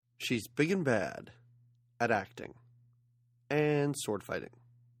She's big and bad at acting and sword fighting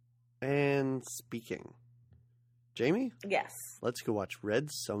and speaking. Jamie? Yes. Let's go watch Red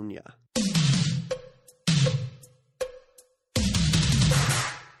Sonja.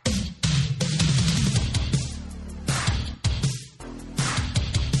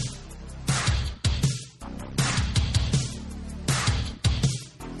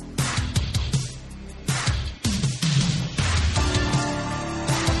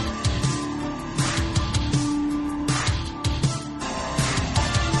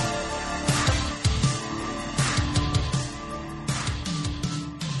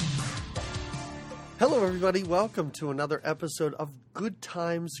 Hello, everybody. Welcome to another episode of Good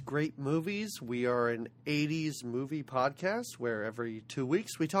Times, Great Movies. We are an 80s movie podcast where every 2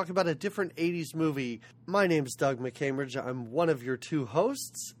 weeks we talk about a different 80s movie. My name's Doug McCambridge. I'm one of your two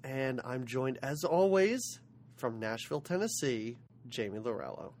hosts, and I'm joined, as always, from Nashville, Tennessee, Jamie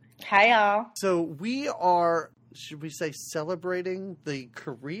Lorello. Hi, y'all. So we are, should we say, celebrating the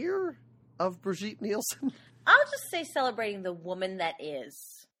career of Brigitte Nielsen? I'll just say celebrating the woman that is.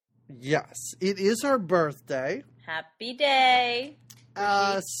 Yes, it is her birthday. Happy day.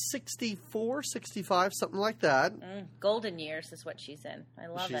 64, 65, something like that. Golden years is what she's in. I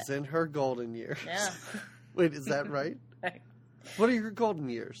love it. She's in her golden years. Yeah. Wait, is that right? Right. What are your golden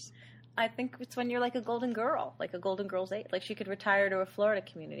years? I think it's when you're like a golden girl, like a golden girl's age. Like she could retire to a Florida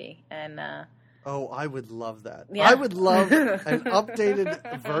community and... Oh, I would love that. Yeah. I would love an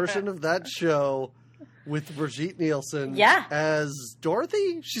updated version of that show with Brigitte Nielsen as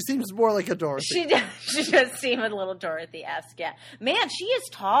Dorothy. She seems more like a Dorothy. She does seem a little Dorothy-esque, yeah. Man, she is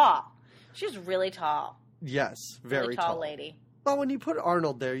tall. She's really tall. Yes, very really tall lady. Well, when you put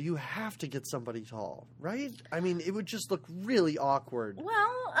Arnold there, you have to get somebody tall, right? I mean, it would just look really awkward.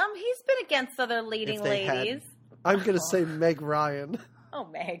 Well, he's been against other leading ladies. I'm going to say Meg Ryan. Oh,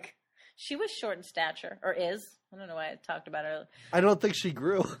 Meg. She was short in stature, or is. I don't know why I talked about her. I don't think she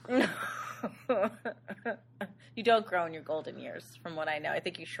grew. You don't grow in your golden years, from what I know. I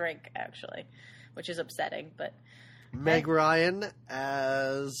think you shrink, actually, which is upsetting. But Meg Ryan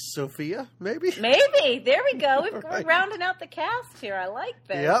as Sophia, maybe? Maybe. There we go. We're Right. rounding out the cast here. I like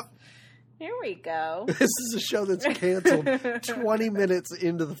this. Yep. Here we go. This is a show that's canceled 20 minutes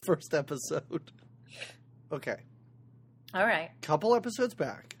into the first episode. Okay. All right. Couple episodes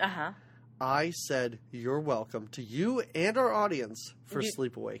back, Uh-huh. I said you're welcome to you and our audience for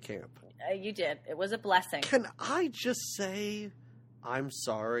Sleepaway Camp. You did. It was a blessing. Can I just say I'm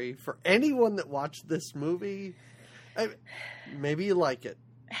sorry for anyone that watched this movie? Maybe you like it.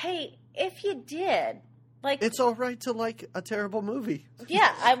 Hey, if you did, like... It's all right to like a terrible movie.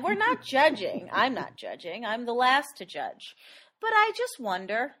 Yeah, we're not judging. I'm not judging. I'm the last to judge. But I just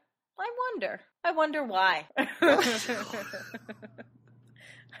wonder. I wonder why.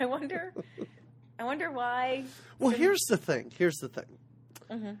 I wonder why. Well, here's the thing.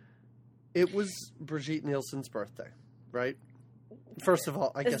 Mm-hmm. It was Brigitte Nielsen's birthday, right? First of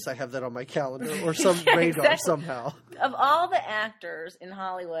all, I guess I have that on my calendar or some radar somehow. Of all the actors in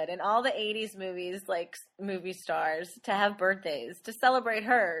Hollywood and all the 80s movies, like movie stars, to have birthdays, to celebrate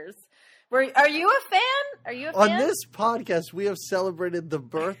hers. Are you a fan? On this podcast, we have celebrated the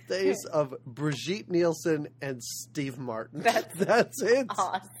birthdays of Brigitte Nielsen and Steve Martin. That's it.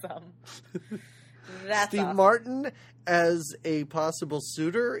 Awesome. Steve Martin as a possible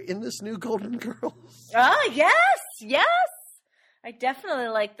suitor in this new Golden Girls. Oh, yes. I definitely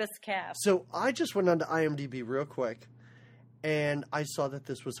like this cast. So I just went on to IMDb real quick, and I saw that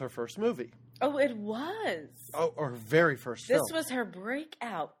this was her first movie. Oh, it was. Oh, or her very first film. This was her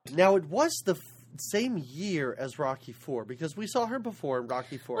breakout. Now, it was the same year as Rocky IV, because we saw her before in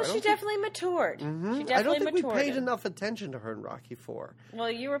Rocky IV. Well, she definitely matured. Mm-hmm. She definitely I don't think matured. we paid enough attention to her in Rocky IV. Well,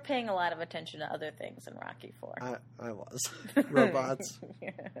 you were paying a lot of attention to other things in Rocky IV. I was. Robots.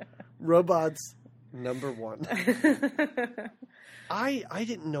 Robots, number one. I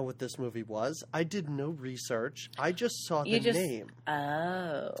didn't know what this movie was. I did no research. I just saw the name.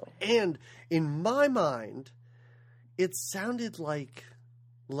 Oh. And in my mind, it sounded like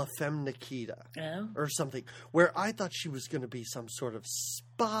La Femme Nikita or something, where I thought she was going to be some sort of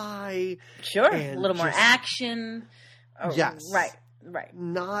spy. Sure, a little more action. Oh, yes. Right.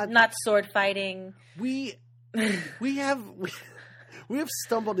 Not sword fighting. We have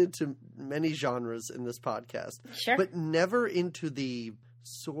stumbled into many genres in this podcast, sure, but never into the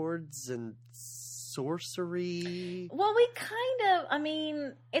swords and sorcery. Well, we kind of. I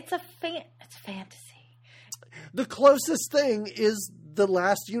mean, it's fantasy. The closest thing is The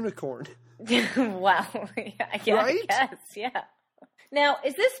Last Unicorn. Wow. I guess, yeah. Now,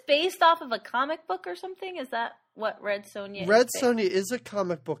 is this based off of a comic book or something? Is that what Red Sonja Red is? Sonja is a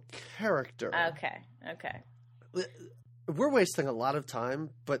comic book character. Okay. We're wasting a lot of time,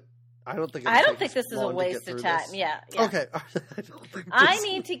 but I don't think this is a waste of time. This. Yeah. Okay. I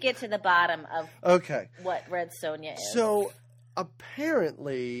need to get to the bottom of what Red Sonja is. So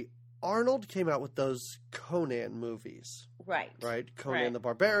apparently Arnold came out with those Conan movies. Right. Conan the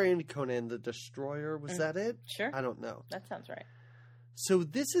Barbarian, Conan the Destroyer. Was that it? Sure. I don't know. That sounds right. So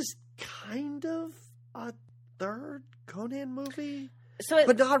this is kind of a third Conan movie?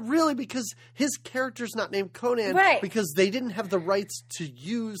 But not really, because his character's not named Conan. Right. Because they didn't have the rights to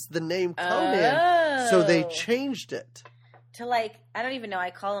use the name Conan. So they changed it. To I don't even know.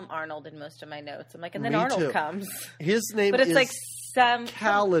 I call him Arnold in most of my notes. I'm like, and then Me Arnold too. comes. His name but it's is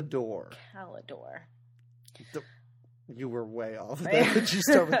Calidor. Calidor. You were way off there. Did you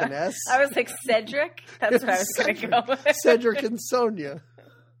start with an S? I was like, Cedric? That's what I was going to go with. Cedric and Sonia.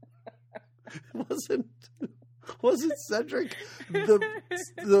 Wasn't Cedric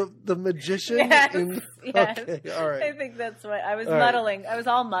the magician? Yes, yes. Okay, all right. I think that's what I was all muddling. Right. I was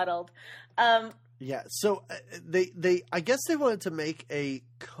all muddled. Yeah, so they I guess they wanted to make a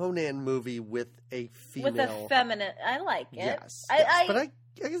Conan movie with a female. With a feminine. I like it. Yes. But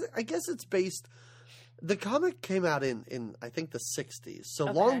I guess it's based. The comic came out in I think the 60s, so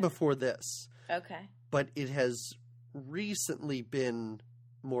long before this. Okay. But it has recently been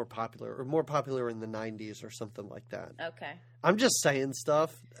more popular in the 90s or something like that. Okay. I'm just saying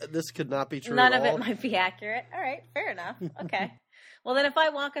stuff. This could not be true None at of all. it might be accurate. All right, fair enough. Okay. Well, then if I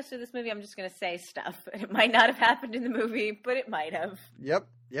walk us through this movie, I'm just going to say stuff. It might not have happened in the movie, but it might have. Yep.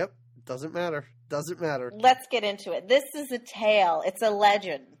 Doesn't matter. Let's get into it. This is a tale. It's a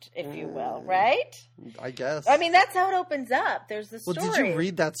legend, if you will, right? I guess. I mean, that's how it opens up. There's the story. Well, did you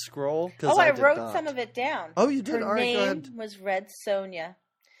read that scroll? I wrote some of it down. Oh, you did? Her All right, go ahead. name was Red Sonja,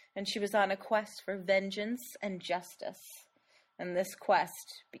 and she was on a quest for vengeance and justice. And this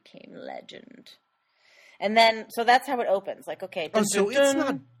quest became legend. And then, so that's how it opens. Like, okay. Dun, so dun, dun. it's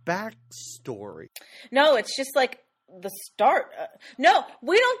not backstory. No, it's just like the start. No,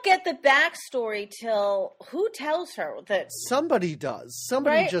 we don't get the backstory till who tells her that somebody does.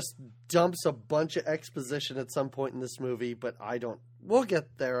 Somebody right? just dumps a bunch of exposition at some point in this movie, but I don't. We'll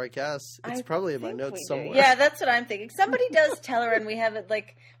get there, I guess. It's probably in my notes somewhere. Yeah, that's what I'm thinking. Somebody does tell her, and we have it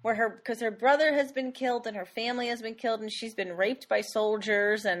like where because her brother has been killed and her family has been killed, and she's been raped by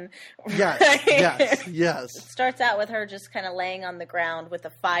soldiers, and yes. It starts out with her just kind of laying on the ground with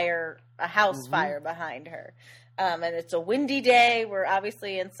a house fire behind her. And it's a windy day. We're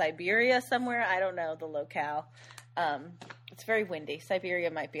obviously in Siberia somewhere. I don't know the locale. It's very windy.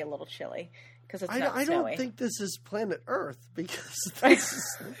 Siberia might be a little chilly because it's not I snowy. don't think this is planet Earth because this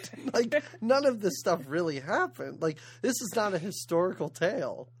is, like none of this stuff really happened. Like this is not a historical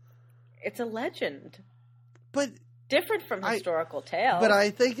tale. It's a legend, but different from historical tales. But I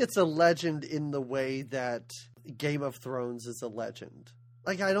think it's a legend in the way that Game of Thrones is a legend.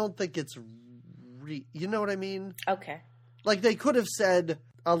 Like I don't think it's. You know what I mean? Okay. Like they could have said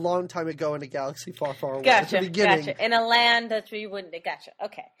a long time ago in a galaxy far, far away at the beginning. Gotcha. In a land that we wouldn't. Gotcha.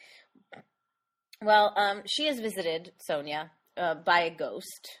 Okay. Well, she is visited, Sonja, by a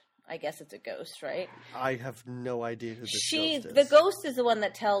ghost. I guess it's a ghost, right? I have no idea who this ghost is. The ghost is the one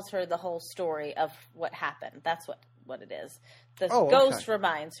that tells her the whole story of what happened. That's what it is. The ghost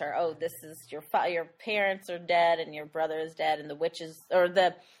reminds her, this is your parents are dead and your brother is dead and the witches or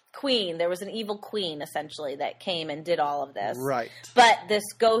the queen. There was an evil queen essentially that came and did all of this. Right. But this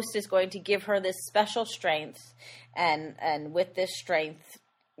ghost is going to give her this special strength, and with this strength,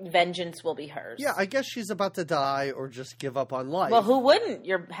 vengeance will be hers. Yeah, I guess she's about to die or just give up on life. Well, who wouldn't?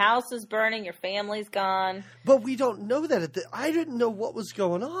 Your house is burning, your family's gone. But we don't know that. I didn't know what was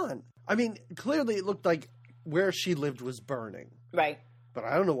going on. I mean, clearly it looked like where she lived was burning. Right. But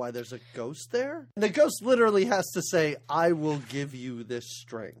I don't know why there's a ghost there. And the ghost literally has to say, I will give you this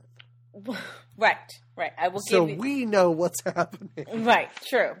strength. Right. I will give you... So we know what's happening. Right.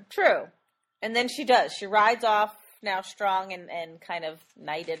 True. And then she does. She rides off now strong and kind of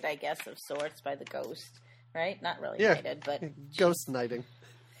knighted, I guess, of sorts by the ghost. Right? Not really knighted, but... Ghost knighting.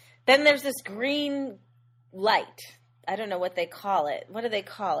 Then there's this green light. I don't know what they call it. What do they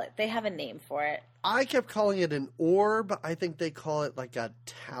call it? They have a name for it. I kept calling it an orb. I think they call it like a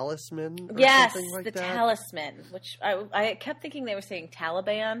talisman or something like that. Yes, the talisman, which I kept thinking they were saying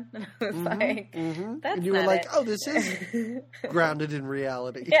Taliban. That's and you were like, this is grounded in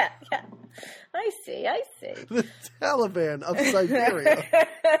reality. Yeah. I see. The Taliban of Siberia.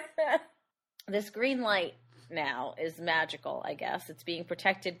 This green light now is magical, I guess. It's being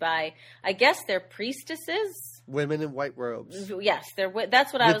protected by, I guess they're priestesses. Women in white robes. Yes,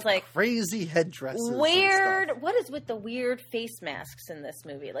 that's what I was like. Crazy headdresses. Weird. What is with the weird face masks in this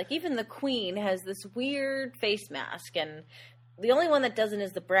movie? Like, even the queen has this weird face mask, and the only one that doesn't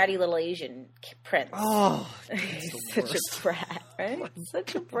is the bratty little Asian prince. Oh, he's such a brat, right?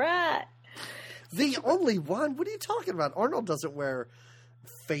 Such a brat. The only one? What are you talking about? Arnold doesn't wear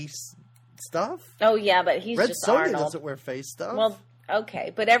face stuff. Oh, yeah, but he's Red just Sonja Arnold. doesn't wear face stuff. Well,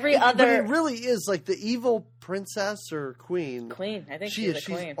 okay, but every other... But it really is like the evil princess or queen. Queen, I think She's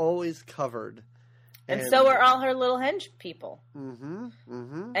queen. always covered. And so are all her little henge people. Mm-hmm,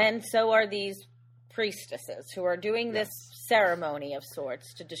 mm-hmm. And so are these priestesses who are doing this ceremony of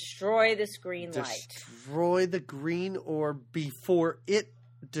sorts to destroy this green light. Destroy the green orb before it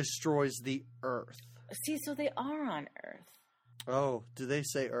destroys the Earth. See, so they are on Earth. Oh, do they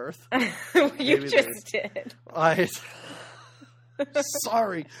say Earth? You just did.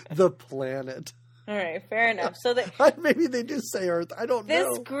 Sorry, the planet. All right, fair enough. So maybe they do say Earth. I don't know.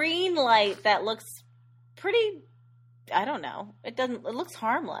 This green light that looks pretty, I don't know. It looks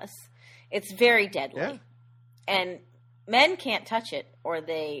harmless. It's very deadly. Yeah. And men can't touch it or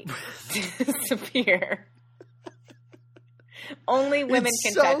they disappear. Only women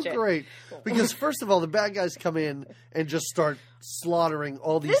can touch it. It's so great. Because first of all, the bad guys come in and just start slaughtering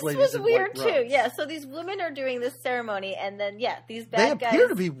all these ladies in white robes. This was weird too. Yeah, so these women are doing this ceremony and then, these bad guys... They appear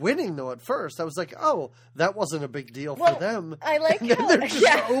to be winning though at first. I was like, oh, that wasn't a big deal for them. I like and then they're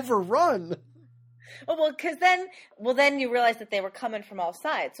just overrun. Oh, well, because then you realize that they were coming from all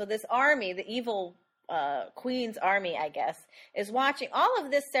sides. So this army, the evil queen's army, I guess, is watching. All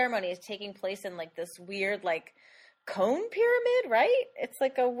of this ceremony is taking place in like this weird like cone pyramid, right? It's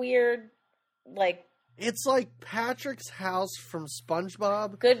like a weird like... It's like Patrick's house from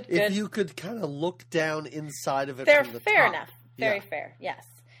SpongeBob. Good. If you could kind of look down inside of it from the top. Fair enough. Very fair, yes.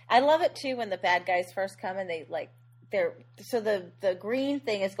 I love it too when the bad guys first come and the green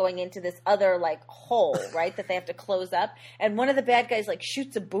thing is going into this other like hole, right, that they have to close up, and one of the bad guys like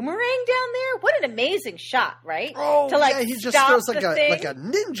shoots a boomerang down there. What an amazing shot, right? Oh, he just throws like a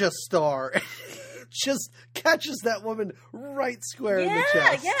ninja star. Just catches that woman right square in the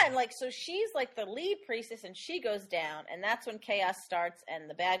chest. Yeah, and like so she's like the lead priestess and she goes down and that's when chaos starts and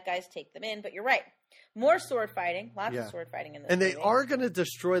the bad guys take them in. But you're right. More sword fighting. Lots of sword fighting in this movie. And they are going to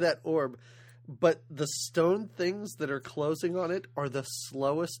destroy that orb, but the stone things that are closing on it are the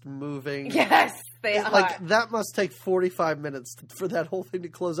slowest moving. Yes, they are. Like that must take 45 minutes for that whole thing to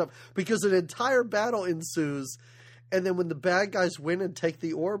close up because an entire battle ensues and then when the bad guys win and take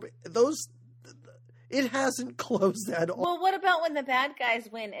the orb, it hasn't closed at all. Well, what about when the bad guys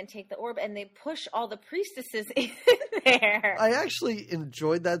win and take the orb and they push all the priestesses in there? I actually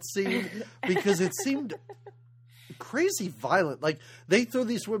enjoyed that scene because it seemed crazy violent. Like, they threw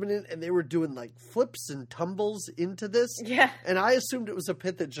these women in and they were doing, like, flips and tumbles into this. Yeah. And I assumed it was a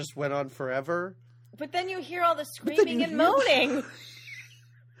pit that just went on forever. But then you hear all the screaming and moaning.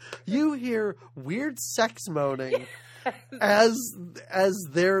 You hear weird sex moaning. As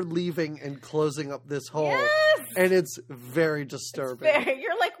they're leaving and closing up this hole, and it's very disturbing.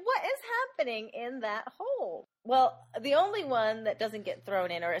 You're like, what is happening in that hole? Well, the only one that doesn't get thrown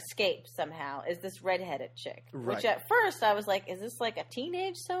in or escape somehow is this redheaded chick. Right. Which at first I was like, is this like a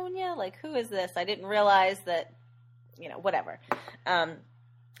teenage Sonya? Like, who is this? I didn't realize that, whatever.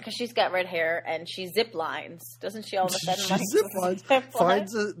 Because she's got red hair and she zip lines. Doesn't she all of a sudden like zip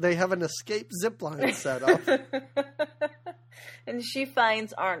lines? They have an escape zip line set up. And she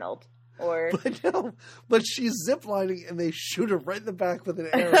finds Arnold. But she's ziplining and they shoot her right in the back with an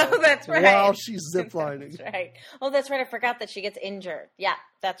arrow. Oh, that's right. While she's ziplining. That's right. Oh, that's right. I forgot that she gets injured. Yeah,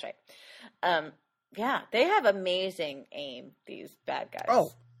 that's right. Yeah, they have amazing aim, these bad guys.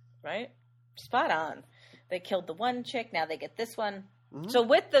 Oh. Right? Spot on. They killed the one chick. Now they get this one. Mm-hmm. So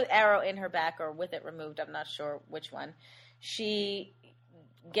with the arrow in her back or with it removed, I'm not sure which one, she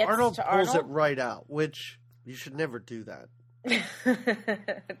gets Arnold to Arnold. Pulls it right out, which you should never do that.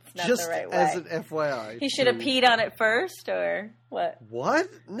 It's not just the right way. As an FYI. He should have peed on it first, or what? What?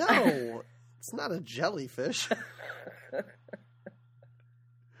 No. It's not a jellyfish.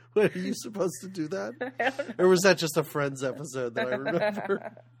 What, are you supposed to do that? Or was that just a Friends episode that I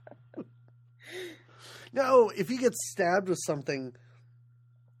remember? No, if you get stabbed with something,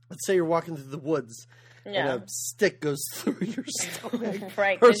 let's say you're walking through the woods and a stick goes through your stomach.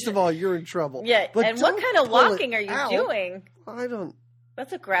 Right. First of all, you're in trouble. Yeah, but and what kind of walking are you doing? I don't...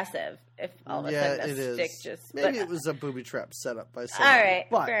 That's aggressive if all of a sudden a stick just... Maybe it was a booby trap set up by someone. All right,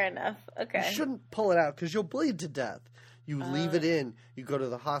 fair enough. Okay. You shouldn't pull it out because you'll bleed to death. You leave it in, you go to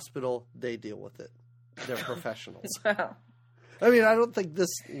the hospital, they deal with it. they're professionals. Wow. I mean, I don't think this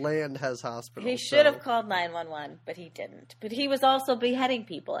land has hospitals. He should have called 911, but he didn't. But he was also beheading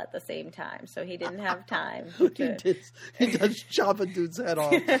people at the same time, so he didn't have time. He does chop a dude's head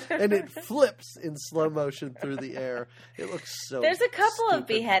off, and it flips in slow motion through the air. It looks so There's a couple stupid. of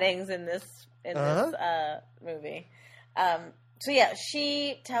beheadings in this movie. So yeah,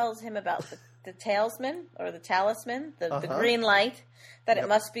 she tells him about the talisman, the green light, that it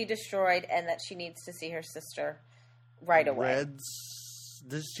must be destroyed, and that she needs to see her sister right away.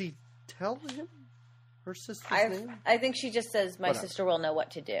 Does she tell him her sister's name? I think she just says, "My sister will know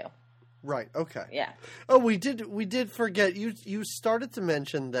what to do." Right. Okay. Yeah. Oh, we did forget. You started to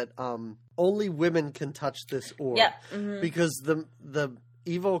mention that only women can touch this orb. Yeah. Because the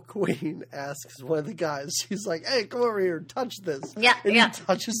evil queen asks one of the guys. She's like, "Hey, come over here and touch this." Yeah. And he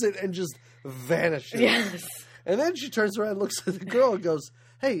touches it and just vanishes. Yes. And then she turns around and looks at the girl and goes,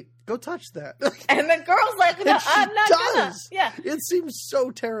 "Hey, go touch that." And the girl's like, "No, I'm not gonna." Yeah. It seems so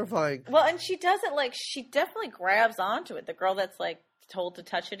terrifying. Well, and she does it like she definitely grabs onto it. The girl that's like told to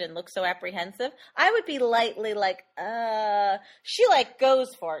touch it and looks so apprehensive. I would be lightly like, she like goes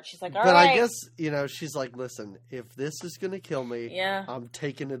for it. She's like, all right. But I guess, she's like, listen, if this is going to kill me, I'm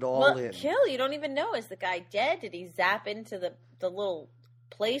taking it all in. Kill? You don't even know. Is the guy dead? Did he zap into the little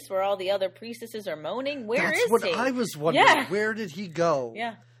place where all the other priestesses are moaning? Where is he? That's what I was wondering. Yeah. Where did he go?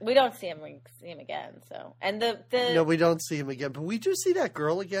 Yeah. We don't see him again. So, and No, we don't see him again. But we do see that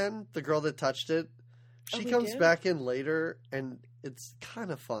girl again, the girl that touched it. She comes back in later, and it's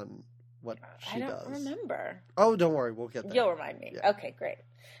kind of fun what she does. I don't remember. Oh, don't worry. We'll get there. You'll remind me. Yeah. Okay, great.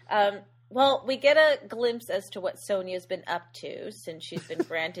 Well, we get a glimpse as to what Sonia's been up to since she's been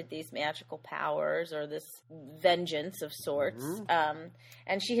granted these magical powers or this vengeance of sorts. Mm-hmm.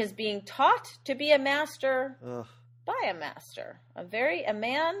 And she is being taught to be a master by a master. A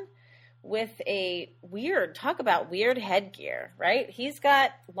man with talk about weird headgear, right? He's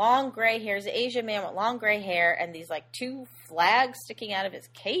got long gray hair. He's an Asian man with long gray hair and these like two flags sticking out of his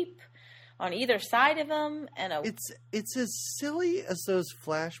cape on either side of him. And it's as silly as those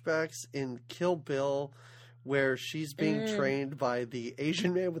flashbacks in Kill Bill where she's being trained by the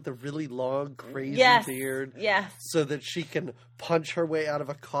Asian man with the really long, crazy beard. Yes. So that she can punch her way out of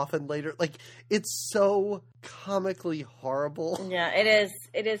a coffin later. Like, it's so comically horrible. Yeah, it is.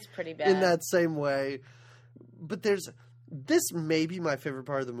 It is pretty bad. In that same way. But this may be my favorite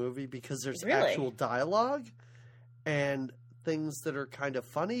part of the movie because there's actual dialogue and things that are kind of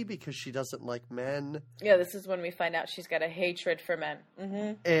funny because she doesn't like men. Yeah, this is when we find out she's got a hatred for men.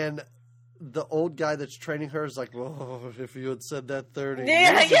 Mm-hmm. And the old guy that's training her is like, "Well, if you had said that 30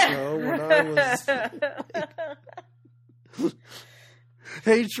 years ago when I was..."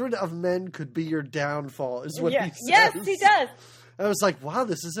 Hatred of men could be your downfall, is what he says. Yes, he does. I was like, wow,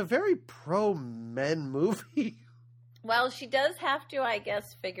 this is a very pro-men movie. Well, she does have to, I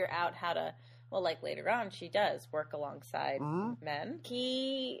guess, figure out how to... Well, like later on, she does work alongside men.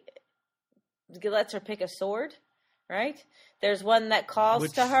 He lets her pick a sword. Right? There's one that calls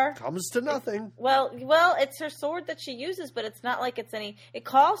to her. Comes to nothing. Well, it's her sword that she uses, but it's not like it's any. It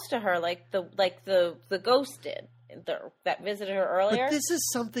calls to her like the ghost did that visited her earlier. But this is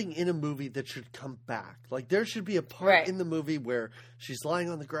something in a movie that should come back. Like there should be a part in the movie where she's lying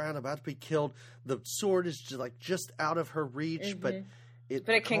on the ground about to be killed. The sword is just out of her reach, but it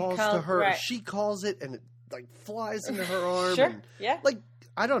calls to her. Right. She calls it, and it like flies into her arm. Sure. And, yeah. Like.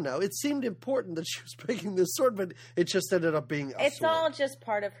 I don't know. It seemed important that she was picking this sword, but it just ended up being a sword. It's all just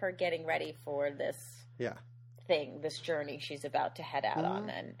part of her getting ready for this thing, this journey she's about to head out on.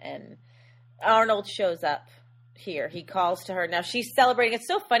 And Arnold shows up here. He calls to her. Now she's celebrating. It's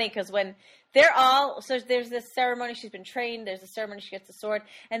so funny because when so there's this ceremony. She's been trained. There's a ceremony. She gets the sword.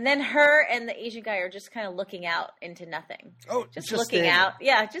 And then her and the Asian guy are just kind of looking out into nothing. Oh, just looking out.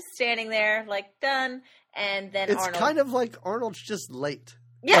 Yeah, just standing there like done. And then It's kind of like Arnold's just late.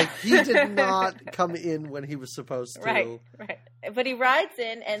 Yeah. Like, he did not come in when he was supposed to. Right. But he rides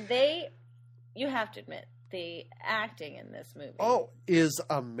in, and you have to admit, the acting in this movie. Oh, is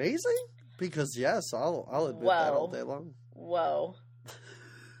amazing? Because, yes, I'll admit that all day long. Whoa.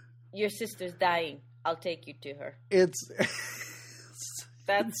 Your sister's dying. I'll take you to her.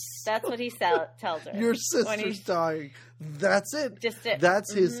 That's what he tells her. Your sister's dying. That's it. Just it.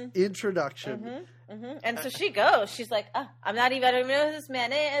 That's his introduction. And so she goes. She's like, I don't even know who this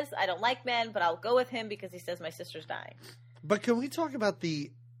man is. I don't like men, but I'll go with him because he says my sister's dying. But can we talk about the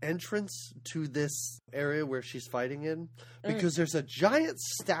entrance to this area where she's fighting in? Because there's a giant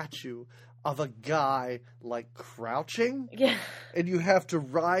statue of a guy like crouching. Yeah. And you have to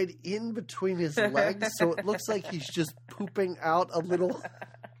ride in between his legs so it looks like he's just pooping out a little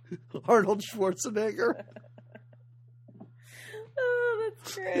Arnold Schwarzenegger. Oh,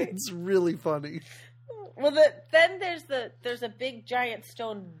 that's great. It's really funny. Well, then there's a big giant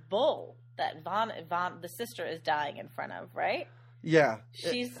stone bull that the sister is dying in front of, right? Yeah.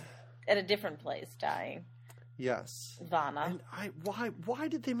 She's at a different place dying. Yes. Vanna. And why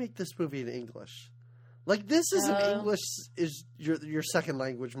did they make this movie in English? Like, this is an English is your second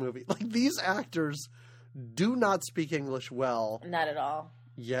language movie. Like, these actors do not speak English well. Not at all.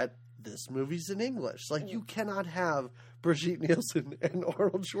 Yet this movie's in English. Like, you cannot have Brigitte Nielsen and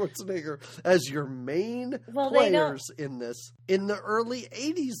Arnold Schwarzenegger as your main players in this. In the early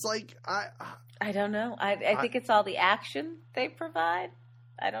 80s, like, I don't know. I think it's all the action they provide.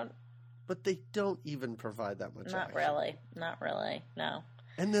 But they don't even provide that much action. Not really. No.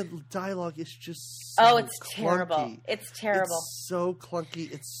 And the dialogue is just so it's clunky. terrible. It's terrible. It's so clunky.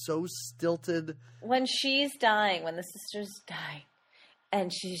 It's so stilted. When she's dying, when the sister's dying,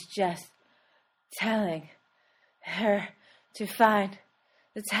 and she's just telling her to find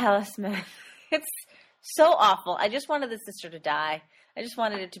the talisman. It's so awful. I just wanted the sister to die. I just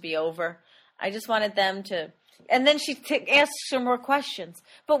wanted it to be over. I just wanted them to... And then she asks her more questions.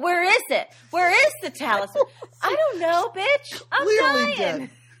 But where is it? Where is the talisman? I don't know, bitch. I'm Clearly dying.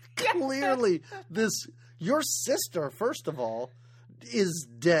 Dead. Clearly, your sister, first of all, is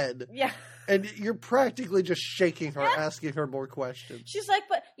dead. Yeah. And you're practically just shaking her, asking her more questions. She's like,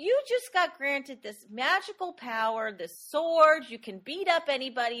 but you just got granted this magical power, this sword. You can beat up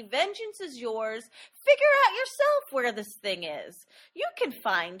anybody. Vengeance is yours. Figure out yourself where this thing is. You can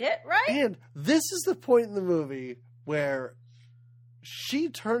find it, right? And this is the point in the movie where she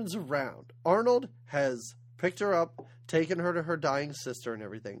turns around. Arnold has picked her up, taken her to her dying sister and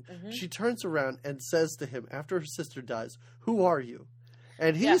everything. Mm-hmm. She turns around and says to him, after her sister dies, "Who are you?"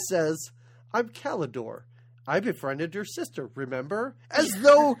 And he says, "I'm Calidor. I befriended your sister, remember?" As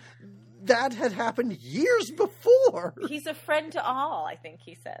though that had happened years before. He's a friend to all, I think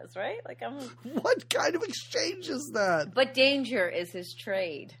he says, right? Like, what kind of exchange is that? But danger is his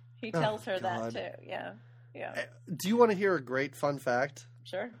trade. He tells her that too. Yeah. Do you want to hear a great fun fact?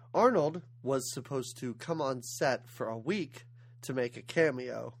 Sure. Arnold was supposed to come on set for a week to make a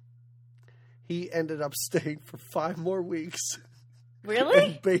cameo. He ended up staying for 5 more weeks. Really?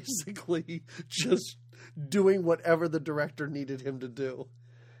 And basically just doing whatever the director needed him to do.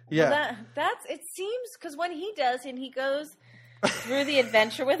 Yeah. Well, it seems, because when he does, and he goes through the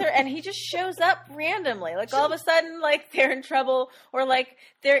adventure with her, and he just shows up randomly. Like, all of a sudden, like, they're in trouble, or, like,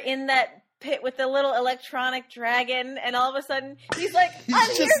 they're in that pit with the little electronic dragon, and all of a sudden, he's like,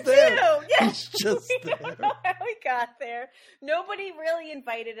 I'm here there. too! Yeah. He's just We don't know how he got there. Nobody really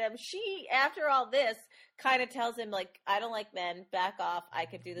invited him. She, after all this, kind of tells him, like, I don't like men, back off, I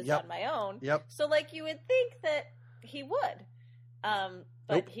could do this on my own. Yep. So, like, you would think that he would.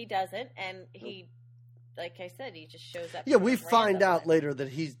 But he doesn't, and he, like I said, he just shows up. Yeah, we find out later that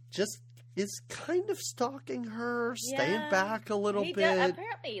he just is kind of stalking her, staying back a little bit.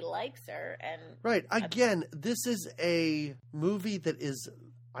 Apparently he likes her. Right. Again, this is a movie that is,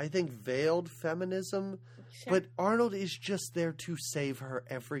 I think, veiled feminism. Sure. But Arnold is just there to save her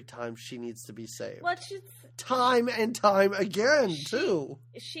every time she needs to be saved. Well, time and time again, too.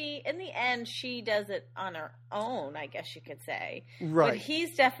 She, in the end, she does it on her own, I guess you could say. Right. But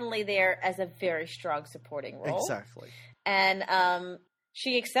he's definitely there as a very strong supporting role. Exactly. And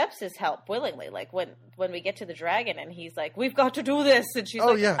she accepts his help willingly. Like, when we get to the dragon and he's like, we've got to do this. And she's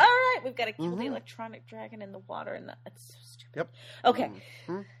all right, we've got to kill the electronic dragon in the water. And that's so stupid. Yep. Okay.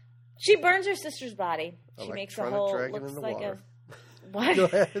 Mm-hmm. She burns her sister's body. She makes a whole, dragon looks in the like water. What? Go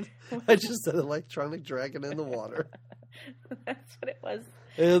ahead. I just said electronic dragon in the water. That's what it was.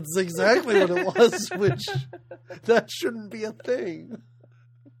 It's exactly what it was, which that shouldn't be a thing.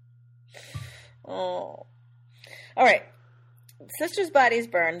 Oh. All right. Sister's body's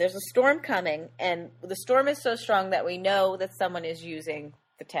burned. There's a storm coming, and the storm is so strong that we know that someone is using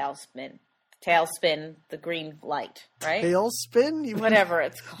the tailspin. Tailspin, the green light, right? Tailspin? Whatever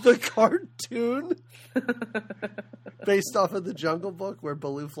it's called. The cartoon? Based off of the Jungle Book where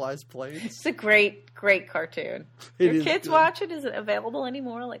Baloo flies planes? It's a great, great cartoon. Your kids watch it? Is it available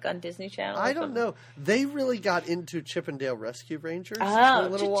anymore, like on Disney Channel? I don't know. They really got into Chip and Dale Rescue Rangers for a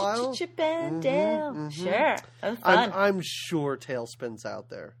little while. Chip and Dale. Mm-hmm. Sure. That was fun. I'm sure Tailspin's out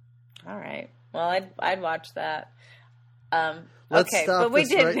there. All right. Well, I'd watch that. Let's stop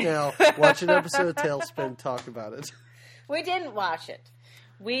this right now. Watch an episode of Tailspin. Talk about it. We didn't watch it.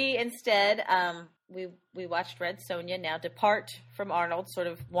 We instead, we watched Red Sonja now depart from Arnold, sort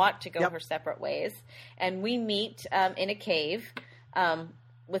of want to go her separate ways. And we meet in a cave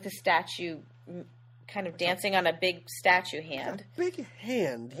with a statue kind of dancing on a big statue hand. Big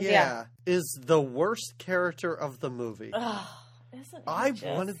Hand, yeah, is the worst character of the movie. Oh, isn't I just...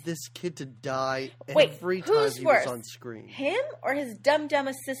 wanted this kid to die Wait, every time who's he worse? was on screen. Him or his dumb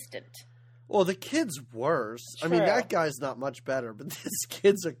assistant? Well, the kid's worse. True. I mean, that guy's not much better, but this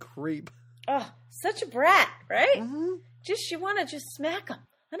kid's a creep. Oh, such a brat, right? Mm-hmm. You want to just smack him.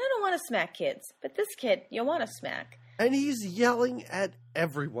 And I don't want to smack kids, but this kid, you want to smack. And he's yelling at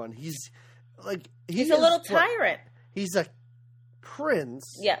everyone. He's like... He's a little tyrant. He's a prince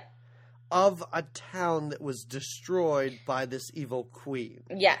of a town that was destroyed by this evil queen.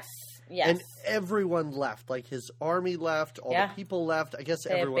 Yes. And everyone left. Like, his army left, all the people left. I guess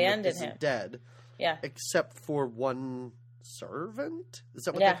they everyone isn't dead. Yeah. Except for one servant? Is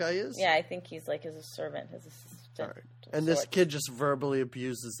that what that guy is? Yeah, I think he's like his servant, his assistant. Right. And this kid just verbally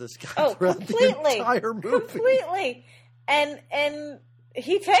abuses this guy throughout completely. the entire movie. Completely. And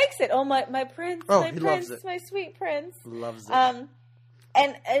he takes it. Oh, my prince, my he prince, loves it. my sweet prince. Loves it.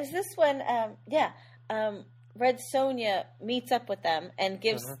 And is this when, Red Sonja meets up with them and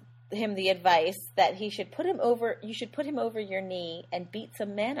gives him the advice that you should put him over your knee and beat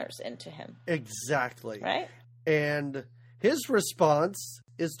some manners into him. Exactly. Right? And his response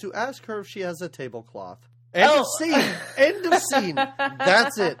is to ask her if she has a tablecloth. End of scene. End of scene.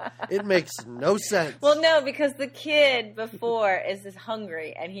 That's it. It makes no sense. Well, no, because the kid before is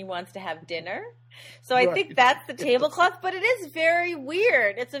hungry and he wants to have dinner. So I think that's the tablecloth, but it is very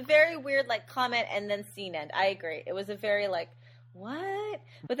weird. It's a very weird, like, comment and then scene end. I agree. It was a very, like, what?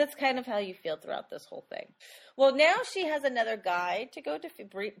 But that's kind of how you feel throughout this whole thing. Well, now she has another guy to go to,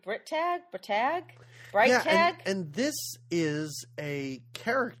 Brightag? And this is a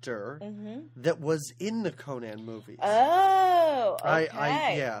character that was in the Conan movies. Oh,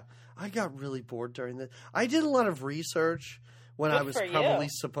 okay. I got really bored during this. I did a lot of research when I was probably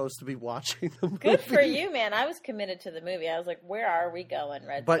supposed to be watching the movie. Good for you, man. I was committed to the movie. I was like, where are we going,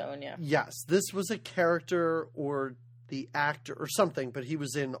 Red Sonja? Yes, this was a character or the actor or something, but he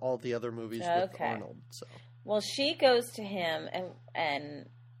was in all the other movies with Arnold. So. Well, she goes to him and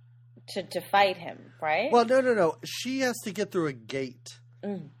to fight him, right? Well, no. She has to get through a gate,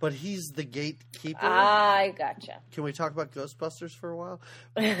 but he's the gatekeeper. I gotcha. Can we talk about Ghostbusters for a while?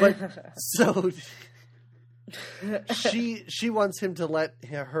 But so she wants him to let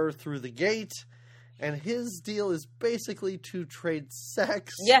her through the gate, and his deal is basically to trade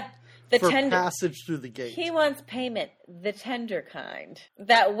sex. Yeah. For passage through the gate. He wants payment, the tender kind,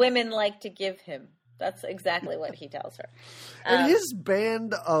 that women like to give him. That's exactly what he tells her. And his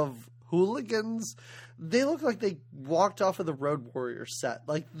band of hooligans, they look like they walked off of the Road Warrior set.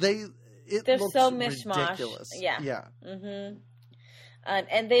 Like, they're looks so mishmash. Ridiculous. Yeah. Mm-hmm.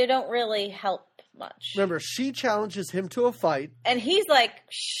 And they don't really help much. Remember, she challenges him to a fight. And he's like,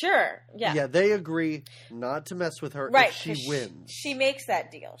 sure. Yeah. Yeah, they agree not to mess with her if she wins. She makes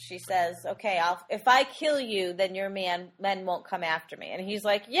that deal. She says, okay, if I kill you, then your men won't come after me. And he's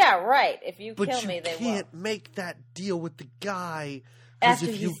like, yeah, right. If you kill me, they will. But you can't make that deal with the guy. Because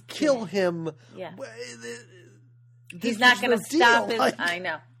if you kill him, he's not going to stop his... I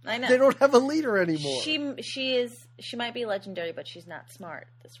know. They don't have a leader anymore. She might be legendary, but she's not smart,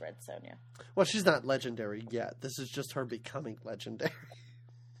 this Red Sonja. Well, she's not legendary yet. This is just her becoming legendary.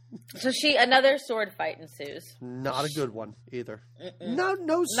 So another sword fight ensues. Not a good one either. No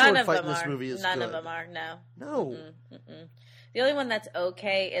sword fight in this movie is None good. of them are, no. No. The only one that's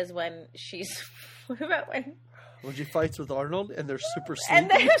okay is when she's... What about when she fights with Arnold and they're super sleepy?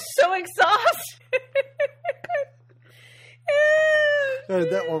 And they're so exhausted.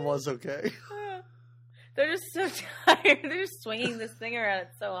 That one was okay. They're just so tired. They're just swinging this thing around.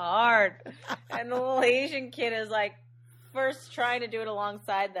 It's so hard. And the little Asian kid is like first trying to do it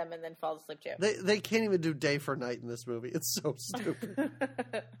alongside them and then falls asleep too. They can't even do day for night in this movie. It's so stupid.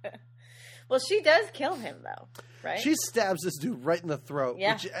 Well, she does kill him though, right? She stabs this dude right in the throat,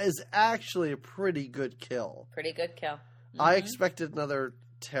 which is actually a pretty good kill. Pretty good kill. Mm-hmm. I expected another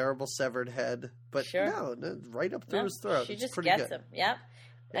terrible severed head, but no, right up through his throat. She just gets him. Yep.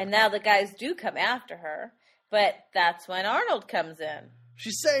 And now the guys do come after her, but that's when Arnold comes in.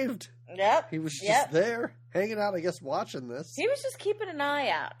 She's saved. Yep. He was just there, hanging out, I guess, watching this. He was just keeping an eye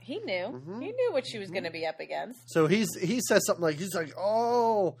out. He knew. Mm-hmm. He knew what she was going to be up against. So he says something like,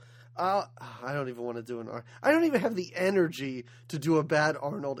 I don't even want to do an Arnold. I don't even have the energy to do a bad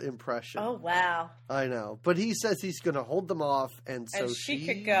Arnold impression. Oh, wow. I know. But he says he's going to hold them off, and so she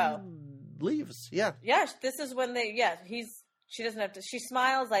could go. Leaves, yeah. Yeah, this is when she doesn't have to, she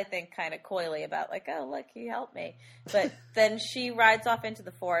smiles, I think, kind of coyly about like, oh, look, he helped me. But then she rides off into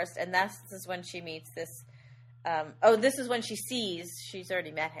the forest, and this is when she meets this, this is when she sees, she's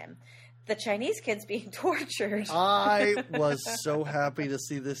already met him, the Chinese kid's being tortured. I was so happy to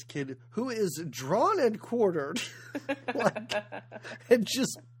see this kid who is drawn and quartered and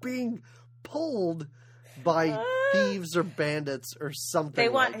just being pulled by thieves or bandits or something. They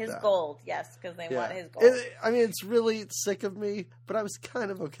want like his that. gold, yes, because they want his gold. It's really sick of me, but I was kind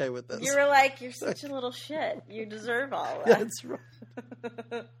of okay with this. You were like, you're such a little shit. You deserve all of that. That's right.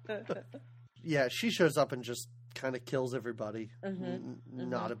 Yeah, she shows up and just kind of kills everybody.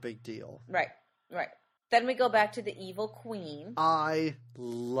 Not a big deal. Right. Then we go back to the evil queen. I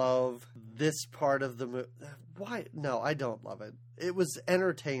love this part of the movie. Why? No, I don't love it. It was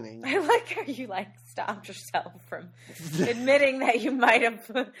entertaining. I like how you stopped yourself from admitting that you might have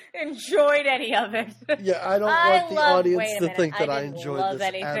enjoyed any of it. Yeah, I don't want the audience to think that I enjoyed this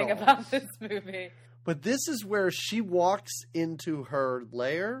anything at all. about this movie. But this is where she walks into her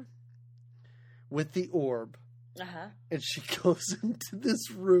lair with the orb. And she goes into this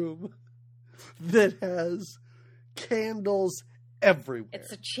room that has candles everywhere.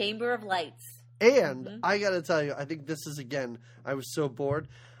 It's a chamber of lights. And I gotta tell you, I think this is, again, I was so bored.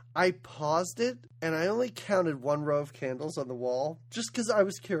 I paused it, and I only counted one row of candles on the wall, just because I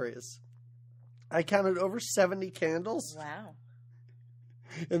was curious. I counted over 70 candles. Wow.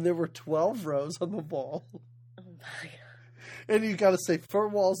 And there were 12 rows on the wall. Oh my God. And you gotta say 4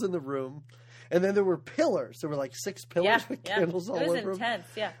 walls in the room. And then there were pillars. There were like 6 pillars with candles all over them. It was intense,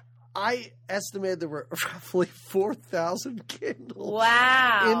 yeah. I estimated there were roughly 4,000 candles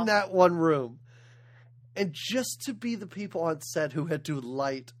in that one room. And just to be the people on set who had to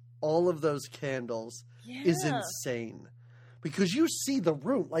light all of those candles is insane. Because you see the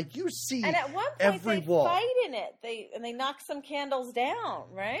room, like you see and at one point every they wall. fight in it. They knock some candles down,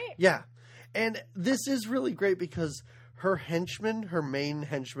 right? Yeah. And this is really great because her henchman, her main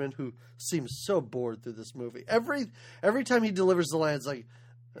henchman, who seems so bored through this movie. Every time he delivers the line, it's like,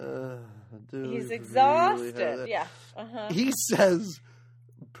 he's exhausted. Really yeah. He says,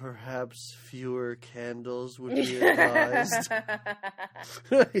 perhaps fewer candles would be advised.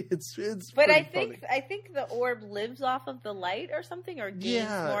 it's but I funny. think the orb lives off of the light or something, or gains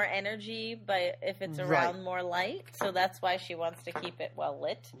more energy if it's around more light. So that's why she wants to keep it well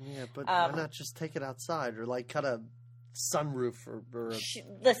lit. Yeah, but why not just take it outside or cut a sunroof or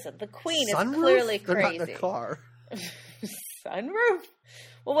listen, the queen sunroof? is clearly They're crazy. not in a car. Sunroof?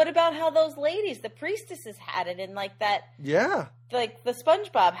 Well, what about how those ladies, the priestesses, had it in that? Yeah. Like the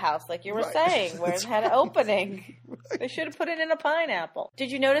SpongeBob house, like you were saying, where it had an opening. Right. They should have put it in a pineapple.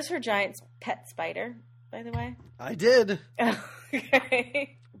 Did you notice her giant pet spider, by the way? I did.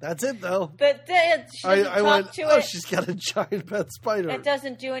 Okay. That's it, though. She doesn't talk to it. She's got a giant pet spider. It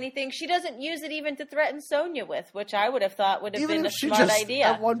doesn't do anything. She doesn't use it even to threaten Sonia with, which I would have thought would have been a smart idea.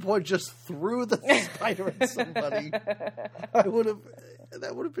 At one point, just threw the spider at somebody. That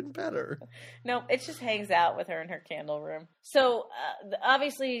would have been better. No, it just hangs out with her in her candle room. So,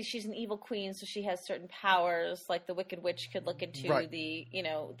 obviously, she's an evil queen, so she has certain powers, like the Wicked Witch could look into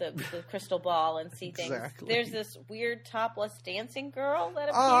the crystal ball and see things. There's this weird topless dancing girl that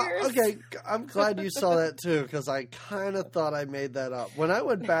appears. Okay, I'm glad you saw that, too, because I kind of thought I made that up. When I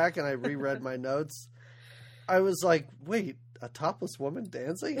went back and I reread my notes, I was like, wait, a topless woman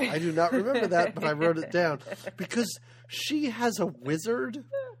dancing? I do not remember that, but I wrote it down. Because she has a wizard,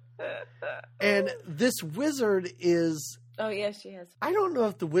 and this wizard is... Oh, yes, she has. I don't know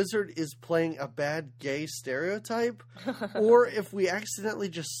if the wizard is playing a bad gay stereotype, or if we accidentally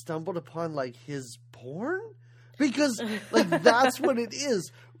just stumbled upon, his porn. Because, that's what it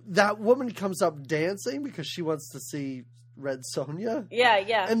is. That woman comes up dancing because she wants to see Red Sonja.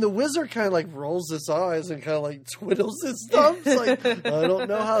 Yeah. And the wizard kind of rolls his eyes and kind of twiddles his thumbs. I don't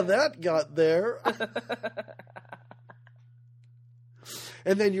know how that got there.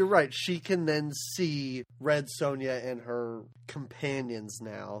 And then you're right. She can then see Red Sonja and her companions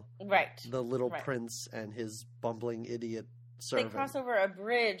now. Right. The little prince and his bumbling idiot servant. They cross over a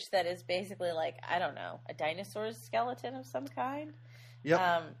bridge that is basically I don't know, a dinosaur's skeleton of some kind.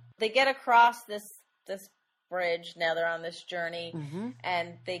 Yep. They get across this bridge. Now they're on this journey,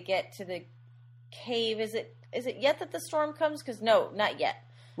 and they get to the cave. Is it yet that the storm comes? Because no, not yet.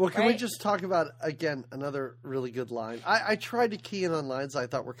 Well, can we just talk about, again, another really good line? I tried to key in on lines I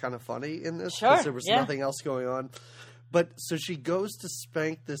thought were kind of funny in this because there was nothing else going on. But so she goes to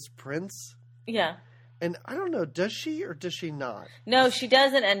spank this prince. Yeah. And I don't know, does she or does she not? No, she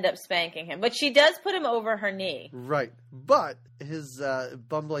doesn't end up spanking him, but she does put him over her knee. Right. But his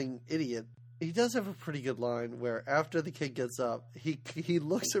bumbling idiot, he does have a pretty good line where after the kid gets up, he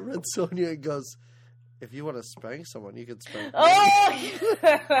looks at Red Sonja and goes, if you want to spank someone, you can spank me. Oh,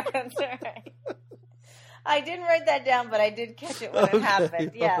 that's right. I didn't write that down, but I did catch it when it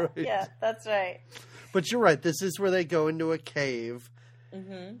happened. Yeah, right. yeah, that's right. But you're right. This is where they go into a cave.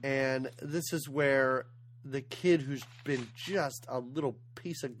 Mm-hmm. And this is where the kid who's been just a little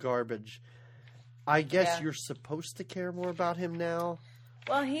piece of garbage, I guess you're supposed to care more about him now.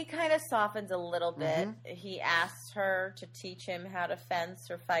 Well, he kind of softens a little bit. Mm-hmm. He asks her to teach him how to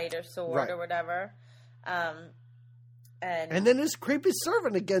fence or fight or sword or whatever. And then his creepy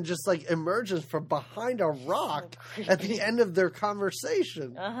servant again just like emerges from behind a rock at the end of their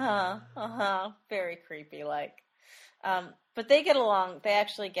conversation. Very creepy like. But they get along. They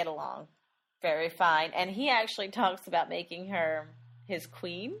actually get along very fine. And he actually talks about making her his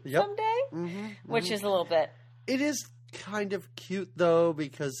queen someday, which is a little bit. It is kind of cute, though,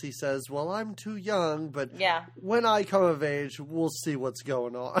 because he says, well, I'm too young, but when I come of age, we'll see what's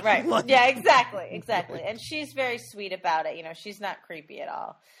going on. Right. Like, yeah, exactly. And she's very sweet about it. You know, she's not creepy at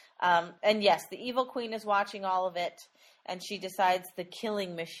all. And yes, the evil queen is watching all of it, and she decides the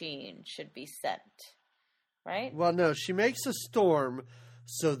killing machine should be sent. Right? Well, no, she makes a storm,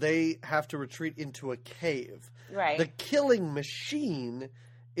 so they have to retreat into a cave. Right. The killing machine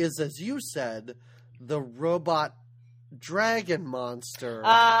is, as you said, the robot dragon monster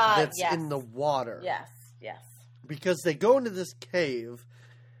that's in the water. Yes. Because they go into this cave,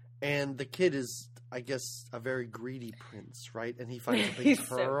 and the kid is, I guess, a very greedy prince, right? And he finds a big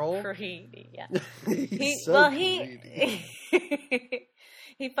pearl. So greedy, yeah. He's so greedy.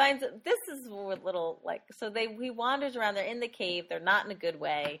 He finds this is a little like so he wanders around. They're in the cave. They're not in a good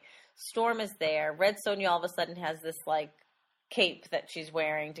way. Storm is there. Red Sonja all of a sudden has this like cape that she's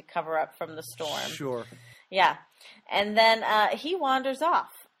wearing to cover up from the storm. Sure. Yeah, and then he wanders off,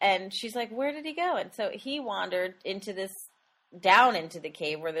 and she's like, "Where did he go?" And so he wandered down into the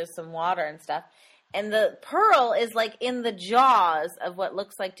cave where there's some water and stuff. And the pearl is like in the jaws of what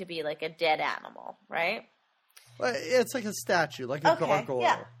looks like to be like a dead animal, right? Well, it's like a statue, like a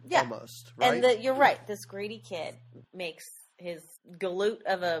gargoyle, almost. Right? And you're right. This greedy kid makes his galoot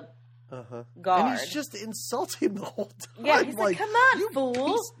of a guard. And he's just insulting the whole time. Yeah, he's like, come on,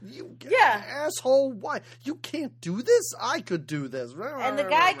 fool. You asshole. Why? You can't do this? I could do this. And the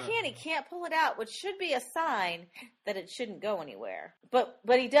guy can't. He can't pull it out, which should be a sign that it shouldn't go anywhere. But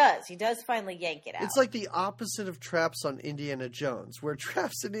he does. He does finally yank it out. It's like the opposite of traps on Indiana Jones, where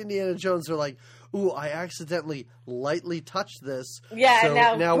traps in Indiana Jones are like, ooh, I accidentally lightly touched this. Yeah,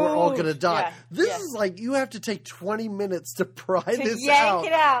 so now we're all going to die. Yeah, this is like, you have to take 20 minutes to pry this yank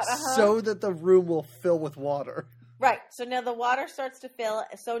it out. So that the room will fill with water. Right. So now the water starts to fill.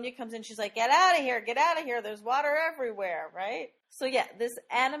 Sonja comes in. She's like, get out of here. Get out of here. There's water everywhere. Right. So yeah, this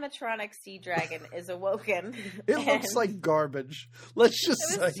animatronic sea dragon is awoken. It looks like garbage. Let's just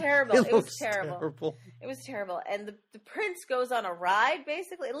say. It was terrible. It was terrible. It was terrible. And the prince goes on a ride,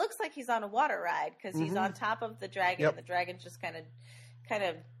 basically. It looks like he's on a water ride because he's on top of the dragon. And the dragon's just kind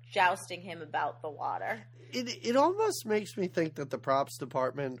of jousting him about the water. It almost makes me think that the props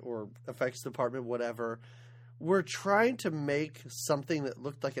department or effects department, whatever, were trying to make something that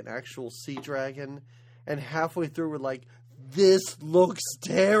looked like an actual sea dragon, and halfway through we're like, this looks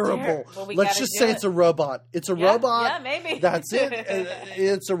terrible. Well, let's just say it's a robot. It's a robot. Yeah, maybe. That's it.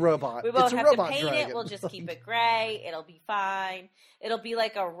 It's a robot. We won't it's a have robot to paint dragon. it. We'll just keep it gray. It'll be fine. It'll be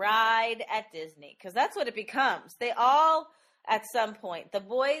like a ride at Disney, because that's what it becomes. They all, at some point, the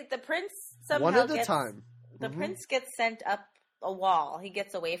prince somehow one at a time. The prince gets sent up a wall. He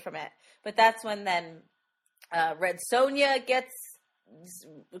gets away from it. But that's when then Red Sonja gets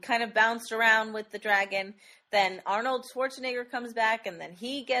kind of bounced around with the dragon. Then Arnold Schwarzenegger comes back, and then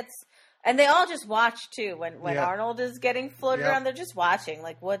he gets... And they all just watch, too. When Arnold is getting floated around, they're just watching.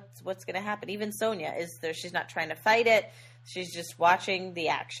 Like, what's going to happen? Even Sonja is there. She's not trying to fight it. She's just watching the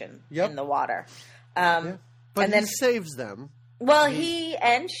action in the water. But and then he saves them. Well, he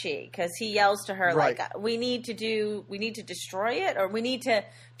and she, because he yells to her, like, we need to destroy it, or we need to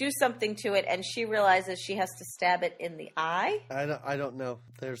do something to it, and she realizes she has to stab it in the eye. I don't know.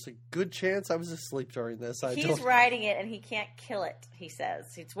 There's a good chance I was asleep during this. He's riding it, and he can't kill it, he says.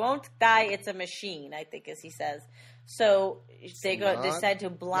 It won't die, it's a machine, I think, as he says. So they decide to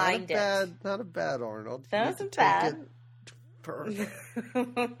blind it. Not a bad Arnold. That wasn't bad.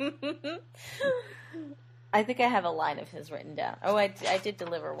 I think I have a line of his written down. Oh, I did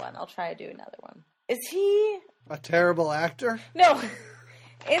deliver one. I'll try to do another one. Is he... a terrible actor? No.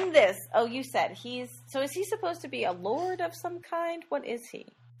 In this... Oh, you said he's... So is he supposed to be a lord of some kind? What is he?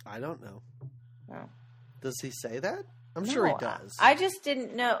 I don't know. No. Does he say that? I'm sure he does. I just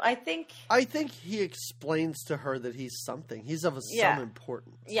didn't know. I think he explains to her that he's something. He's of some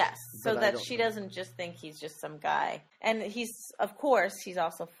importance. Yes, so that she doesn't just think he's just some guy. And he's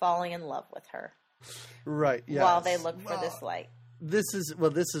also falling in love with her. Right. Yes. while they look for this light. This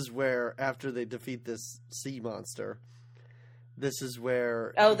is where, after they defeat this sea monster, this is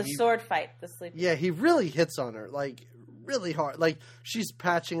where the sword fight, the sleep. Yeah, he really hits on her, like, really hard. Like, she's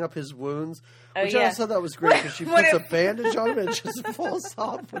patching up his wounds, which I also thought was great, because she puts a bandage on him and it just falls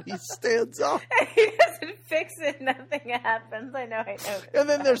off when he stands up. He doesn't fix it, nothing happens. I know. And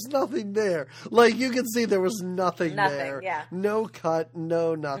then there's nothing there. Like, you can see there was nothing there. Yeah. No cut,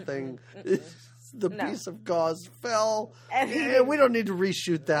 no nothing. The piece of gauze fell. And we don't need to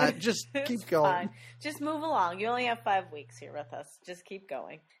reshoot that. Just keep going. Fine. Just move along. You only have 5 weeks here with us. Just keep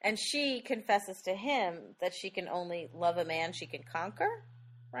going. And she confesses to him that she can only love a man she can conquer,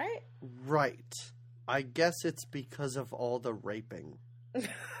 right? Right. I guess it's because of all the raping.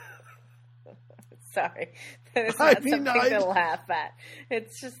 Sorry. That is not something to laugh at.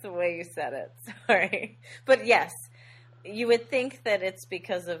 It's just the way you said it. Sorry. But yes. You would think that it's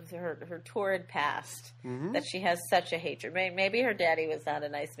because of her torrid past that she has such a hatred. Maybe her daddy was not a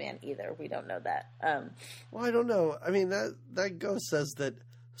nice man either. We don't know that. Well, I don't know. I mean, that ghost says that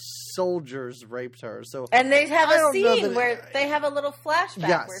soldiers raped her. And they have a scene where they have a little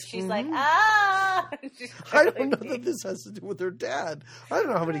flashback where she's like, ah! I don't know that this has to do with her dad. I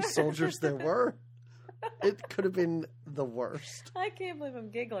don't know how many soldiers there were. It could have been the worst. I can't believe I'm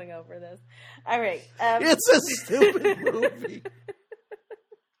giggling over this. All right. It's a stupid movie.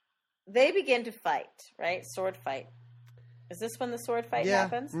 They begin to fight, right? Sword fight. Is this when the sword fight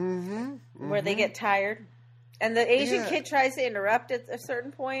happens? Where they get tired? And the Asian kid tries to interrupt at a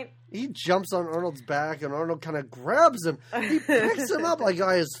certain point. He jumps on Arnold's back, and Arnold kind of grabs him. He picks him up like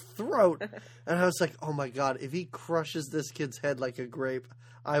by his throat. And I was like, oh my God, if he crushes this kid's head like a grape,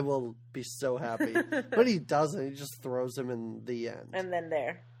 I will be so happy. But he doesn't. He just throws him in the end. And then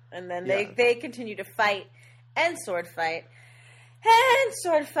they continue to fight and sword fight. And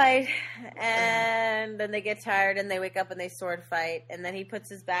sword fight, and then they get tired, and they wake up and they sword fight, and then he puts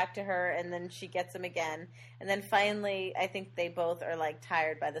his back to her, and then she gets him again, and then finally, I think they both are, like,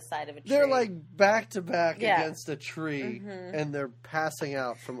 tired by the side of a tree. They're, like, back-to-back against a tree, and they're passing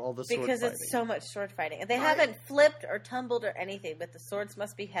out from all the sword fighting. Because it's so much sword fighting. They haven't flipped or tumbled or anything, but the swords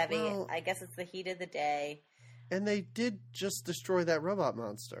must be heavy. Well, I guess it's the heat of the day. And they did just destroy that robot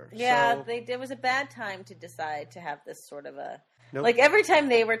monster. Yeah, it was a bad time to decide to have this sort of a... Nope. Like, every time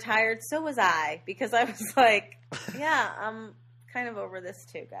they were tired, so was I. Because I was like, yeah, I'm kind of over this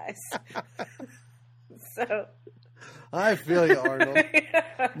too, guys. So... I feel you, Arnold.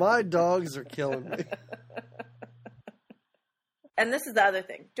 My dogs are killing me. And this is the other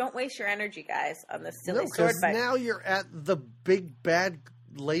thing. Don't waste your energy, guys, on this silly sword fight. Now you're at the big bad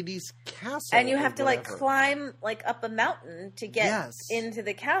lady's castle. And you have to, like, climb, like, up a mountain to get into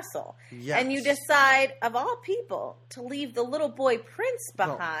the castle. Yes. And you decide, of all people, to leave the little boy Prince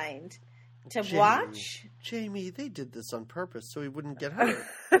behind to watch. Jamie, they did this on purpose so he wouldn't get hurt.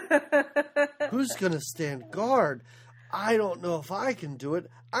 Who's going to stand guard? I don't know if I can do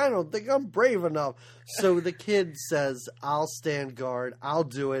it. I don't think I'm brave enough. So the kid says, I'll stand guard. I'll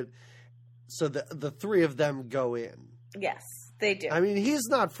do it. So the three of them go in. Yes. They do. I mean, he's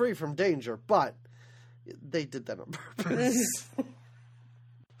not free from danger, but they did that on purpose.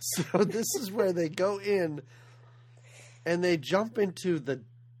 So this is where they go in, and they jump into the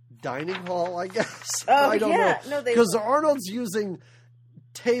dining hall, I guess. Oh, I don't know. No, because Arnold's using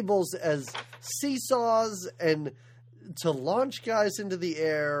tables as seesaws and to launch guys into the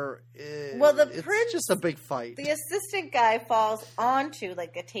air. Well, it's just a big fight. The assistant guy falls onto,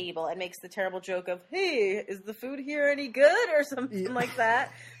 like, a table and makes the terrible joke of, hey, is the food here any good? Or something like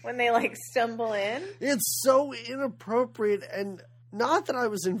that when they, like, stumble in. It's so inappropriate, and not that I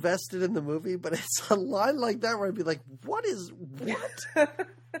was invested in the movie, but it's a line like that where I'd be like, what?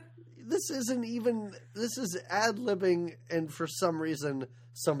 This is ad-libbing, and for some reason,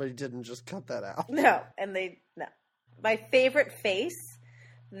 somebody didn't just cut that out. No. My favorite face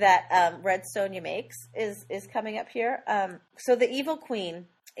that Red Sonja makes is coming up here. So the evil queen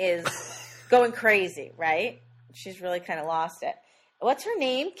is going crazy, right? She's really kind of lost it. What's her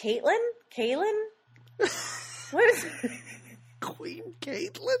name? Caitlin? What is it? Queen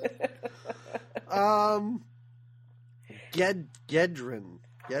Caitlin? Gedrin.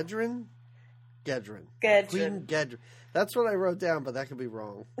 Queen Gedrin. That's what I wrote down, but that could be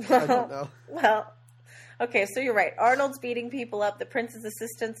wrong. I don't know. Well, okay, so you're right. Arnold's beating people up. The prince's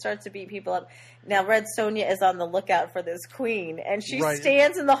assistant starts to beat people up. Now, Red Sonja is on the lookout for this queen, and she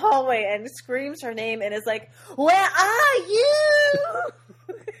stands in the hallway and screams her name and is like, "Where are you?"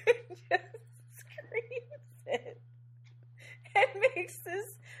 Just screams it. And makes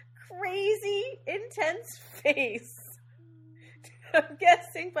this crazy, intense face. I'm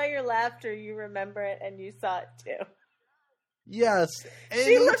guessing by your laughter you remember it and you saw it too. Yes.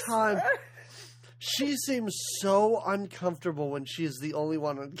 She looks- Anytime. She seems so uncomfortable when she's the only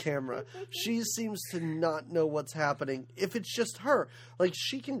one on camera. She seems to not know what's happening. If it's just her, like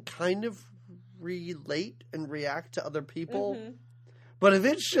she can kind of relate and react to other people. Mhm. But if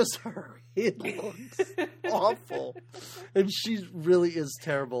it's just her, it looks awful. And she really is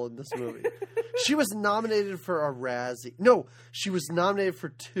terrible in this movie. She was nominated for a Razzie. No, she was nominated for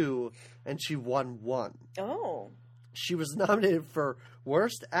 2, and she won 1. Oh. She was nominated for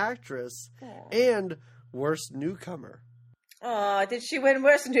Worst Actress Oh. and Worst Newcomer. Oh, did she win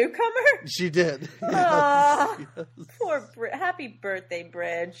Worst Newcomer? She did. Aw. Yes. Poor Happy birthday,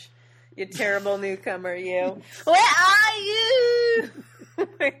 Bridge. You terrible newcomer, you. Where are you? Oh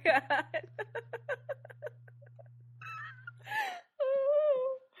my god.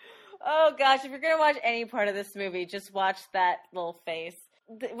 Oh gosh, if you're gonna watch any part of this movie, just watch that little face.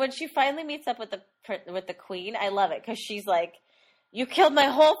 When she finally meets up with the queen, I love it because she's like, "You killed my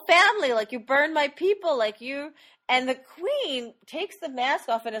whole family, like you burned my people, like you." And the queen takes the mask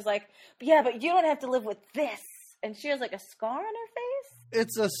off and is like, "Yeah, but you don't have to live with this." And she has like a scar on her face.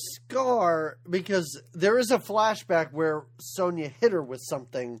 It's a scar because there is a flashback where Sonia hit her with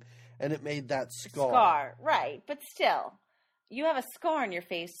something and it made that scar. Right, but still, you have a scar on your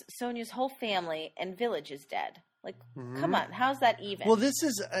face. Sonia's whole family and village is dead. Like, come on, how's that even? Well, this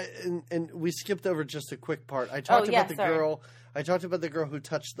is, and we skipped over just a quick part. I talked about the girl. I talked about the girl who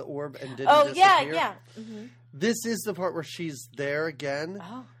touched the orb and didn't disappear. Yeah. Mm-hmm. This is the part where she's there again.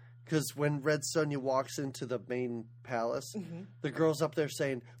 Oh. Because when Red Sonja walks into the main palace, the girl's up there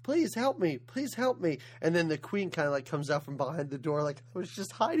saying, "Please help me, please help me." And then the queen kind of like comes out from behind the door like, "I was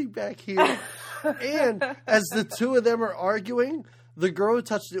just hiding back here." And as the two of them are arguing, the girl who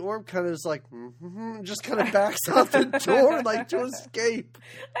touched the orb kind of is like, just kind of backs out the door like to escape.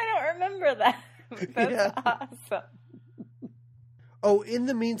 I don't remember that. That's awesome. Oh, in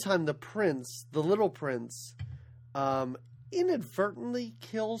the meantime, the little prince, inadvertently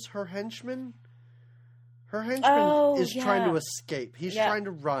kills her henchman. Her henchman is trying to escape. He's trying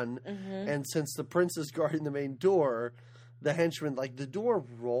to run. Mm-hmm. And since the prince is guarding the main door, the henchman, like the door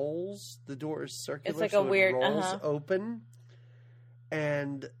rolls. The door is circular. It's like so a weird, it rolls open.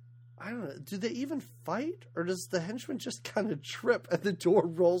 And I don't know, do they even fight? Or does the henchman just kind of trip and the door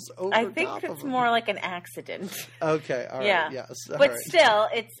rolls over top of him? I think it's more like an accident. Okay, all right, yes. But still,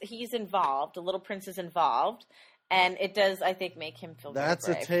 he's involved. The little prince is involved. And it does, I think, make him feel That's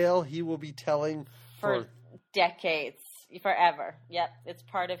very a brave. tale he will be telling for decades, forever. Yep, it's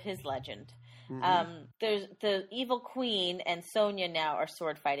part of his legend. There's the evil queen and Sonia now are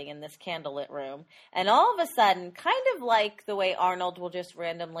sword fighting in this candlelit room. And all of a sudden, kind of like the way Arnold will just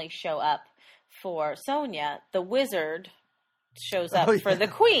randomly show up for Sonia, the wizard shows up for the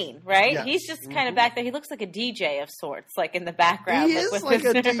queen, right? Yes. He's just kind of back there. He looks like a DJ of sorts, like in the background. He is like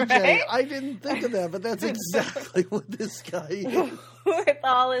a DJ. Right? I didn't think of that, but that's exactly what this guy is. With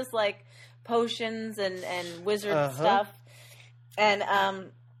all his like potions and wizard stuff.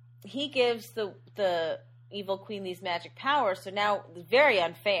 And he gives the evil queen these magic powers. So now, very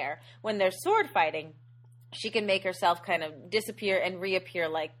unfair. When they're sword fighting, she can make herself kind of disappear and reappear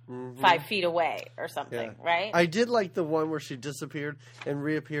like 5 feet away or something, right? I did like the one where she disappeared and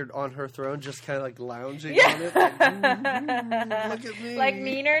reappeared on her throne, just kind of like lounging on it. Like, look at me. Like,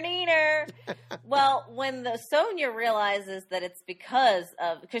 neener. Well, when the Sonia realizes that it's because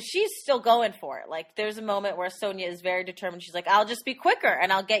she's still going for it. Like, there's a moment where Sonia is very determined. She's like, "I'll just be quicker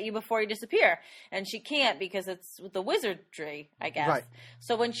and I'll get you before you disappear." And she can't because it's the wizardry, I guess. Right.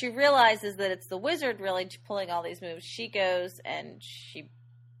 So when she realizes that it's the wizard really pulling all these moves, she goes and she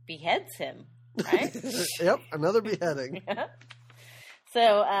beheads him, right? Yep, another beheading.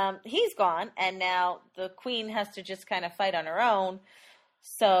 So he's gone, and now the queen has to just kind of fight on her own.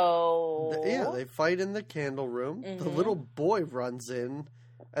 So they fight in the candle room. The little boy runs in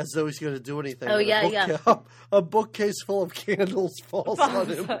as though he's going to do anything. A bookcase full of candles falls on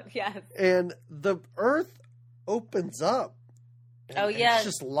him. Yes. And the earth opens up. And it's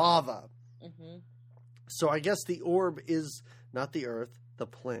just lava. So I guess the orb is not the Earth, the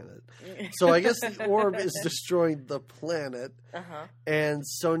planet. So I guess the orb is destroying the planet. And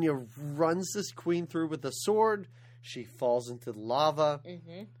Sonia runs this queen through with a sword. She falls into the lava.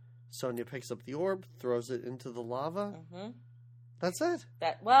 Sonia picks up the orb, throws it into the lava. That's it.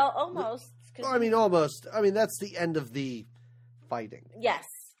 Almost. Almost. I mean, that's the end of the fighting. Yes.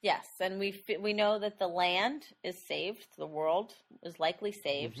 And we know that the land is saved. The world is likely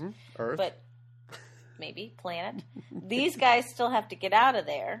saved. Earth. But maybe planet. These guys still have to get out of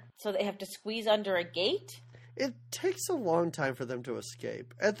there, so they have to squeeze under a gate. it takes a long time for them to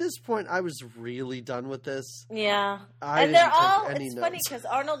escape. At this point, I was really done with this. Yeah. I and they're didn't take all, any it's notes. funny because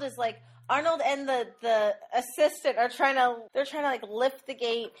Arnold is like, Arnold and the assistant are trying to like lift the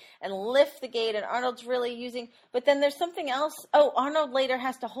gate, and Arnold's really using, but then there's something else. Oh, Arnold later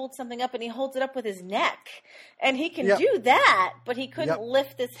has to hold something up, and he holds it up with his neck, and he can do that, but he couldn't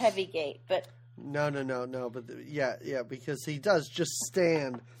lift this heavy gate. But No, but because he does just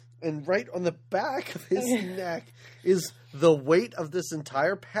stand, and right on the back of his neck is the weight of this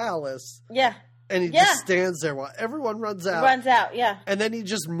entire palace. Yeah. And he just stands there while everyone runs out. Yeah. And then he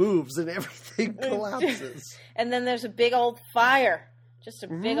just moves and everything collapses. And then there's a big old fire. Just a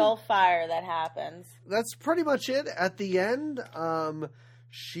big old fire that happens. That's pretty much it. At the end,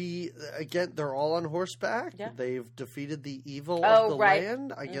 they're all on horseback. Yeah. They've defeated the evil of the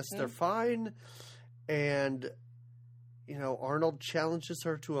land. I guess they're fine. And, Arnold challenges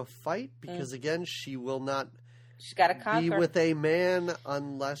her to a fight because, again, she will not She's got to conquer. be with a man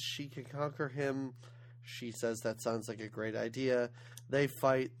unless she can conquer him. She says that sounds like a great idea. They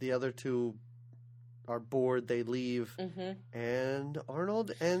fight. The other two are bored. They leave. And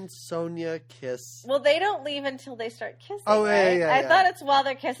Arnold and Sonia kiss. Well, they don't leave until they start kissing. Oh, right? yeah. I thought it's while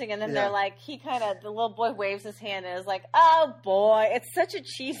they're kissing, and then they're like, the little boy waves his hand and is like, oh boy. It's such a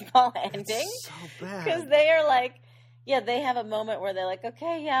cheeseball ending. It's so bad. Because they are like, they have a moment where they're like,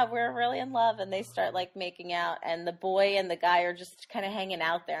 okay, we're really in love, and they start like making out, and the boy and the guy are just kind of hanging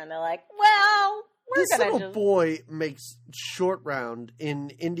out there, and they're like, well, we're this gonna little boy makes Short Round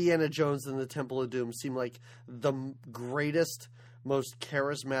in Indiana Jones and the Temple of Doom seem like the greatest, most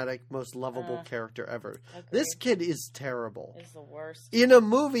charismatic, most lovable character ever. Agreed. This kid is terrible. It's the worst. In a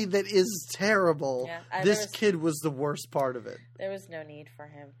movie that is terrible, this kid was the worst part of it. There was no need for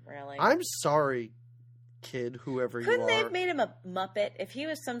him, really. I'm sorry, kid, whoever you are. Couldn't they have made him a Muppet? If he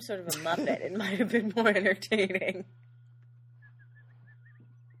was some sort of a Muppet, it might have been more entertaining.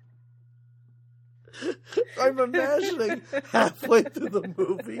 I'm imagining halfway through the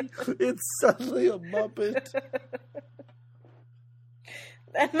movie, it's suddenly a Muppet.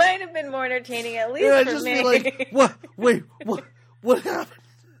 That might have been more entertaining, at least I for just me. be like, what? Wait, what happened?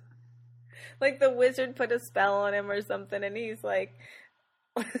 Like the wizard put a spell on him or something, and he's like,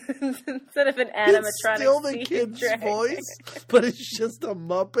 instead of an animatronic, it's still the kid's voice, but it's just a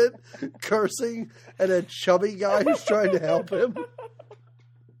Muppet cursing and a chubby guy who's trying to help him.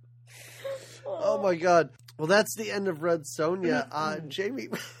 Oh my God. Well, that's the end of Red Sonja. Jamie,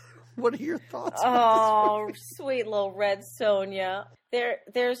 what are your thoughts on this movie? Sweet little Red Sonja.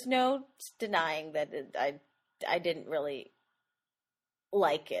 There's no denying that I didn't really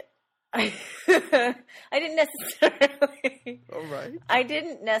like it. I didn't necessarily. All right. I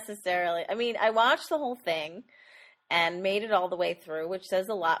didn't necessarily. I mean, I watched the whole thing and made it all the way through, which says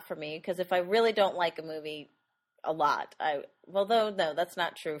a lot for me, because if I really don't like a movie a lot, no, that's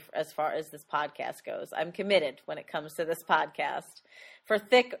not true as far as this podcast goes. I'm committed when it comes to this podcast.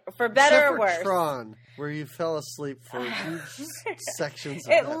 For better or worse. Tron, where you fell asleep for huge sections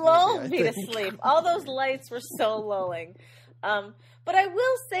of it that lulled movie, me to sleep. All those lights were so lulling. But I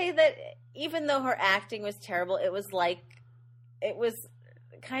will say that even though her acting was terrible, it was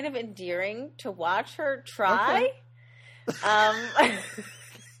kind of endearing to watch her try. Okay.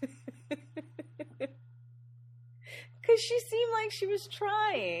 Because she seemed like she was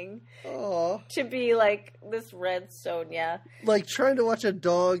trying to be like this Red Sonja. Like trying to watch a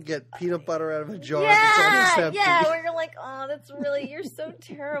dog get peanut butter out of a jar that's almost empty. Yeah, where you're like, you're so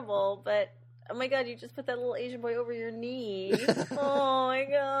terrible, but oh my God, you just put that little Asian boy over your knee. Oh my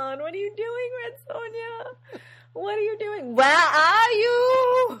God, what are you doing, Red Sonja? What are you doing? Where are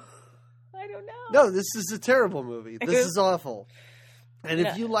you? I don't know. No, this is a terrible movie. This is awful. And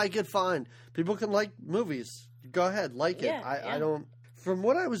if you like it, fine. People can like movies. Go ahead, like it. I don't. From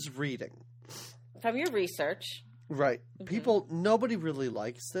what I was reading, from your research, right? Mm-hmm. Nobody really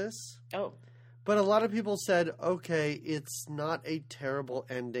likes this. Oh, but a lot of people said, okay, it's not a terrible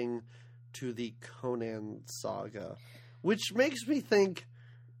ending to the Conan saga, which makes me think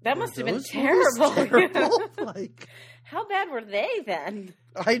that must have been terrible. Like, how bad were they then?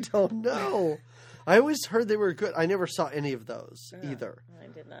 I don't know. I always heard they were good. I never saw any of those either. I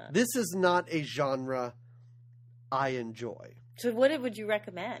did not. This is not a genre I enjoy. So what would you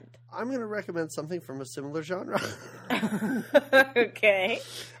recommend? I'm going to recommend something from a similar genre. Okay.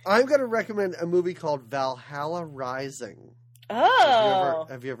 I'm going to recommend a movie called Valhalla Rising. Oh.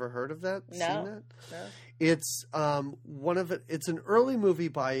 Have you ever heard of that? No. Seen that? No. It's it's an early movie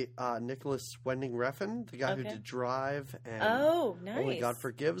by Nicholas Winding Refn, the guy who did Drive and nice. Only God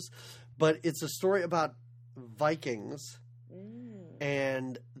Forgives. But it's a story about Vikings,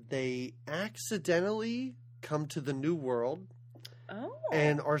 and they accidentally come to the New World Oh.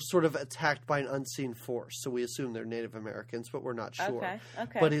 and are sort of attacked by an unseen force. So we assume they're Native Americans, but we're not sure.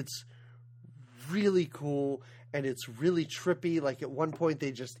 Okay. But it's really cool and it's really trippy. Like at one point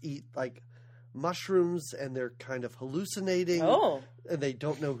they just eat like mushrooms and they're kind of hallucinating. Oh. And they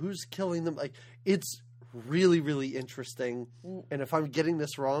don't know who's killing them. Like it's really, really interesting. And if I'm getting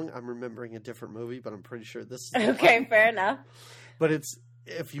this wrong, I'm remembering a different movie, but I'm pretty sure this is Okay, fair enough. But it's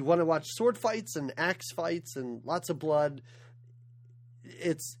if you want to watch sword fights and axe fights and lots of blood,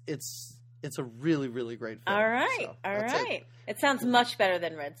 it's a really, really great film. All right. So, All that's right. It sounds much better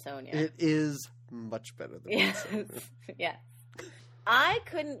than Red Sonja. It is much better than Yes. this. Yeah. I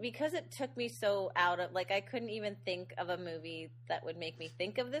couldn't, because it took me so out of, like, I couldn't even think of a movie that would make me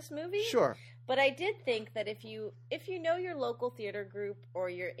think of this movie. Sure. But I did think that if you know your local theater group or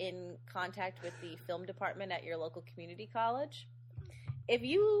you're in contact with the film department at your local community college, if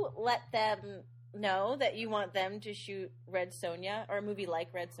you let them know that you want them to shoot Red Sonja or a movie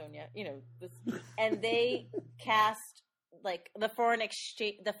like Red Sonja, and they cast like the foreign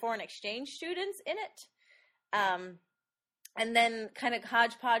exchange students in it, and then kind of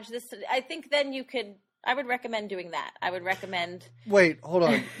hodgepodge this. I think then I would recommend doing that. I would recommend. Wait, hold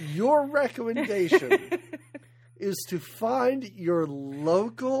on. Your recommendation is to find your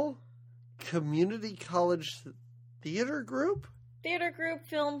local community college theater group? Theater group,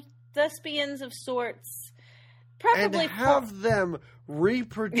 film, thespians of sorts. Preferably and have them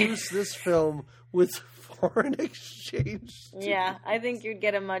reproduce this film with foreign exchange students. Yeah, I think you'd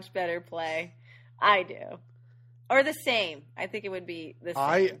get a much better play. I do. Or the same. I think it would be the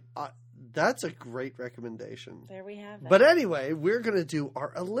same. That's a great recommendation. There we have it. But anyway, we're going to do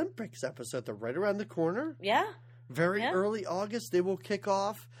our Olympics episode. They're right around the corner. Yeah. Very early August, they will kick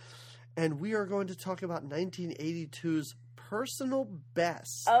off. And we are going to talk about 1982's personal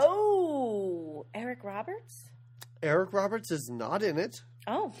best. Oh, Eric Roberts? Eric Roberts is not in it.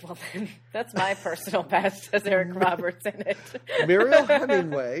 Oh, well then, that's my personal best, has Eric Roberts in it. Muriel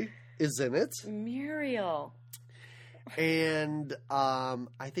Hemingway is in it. Muriel. And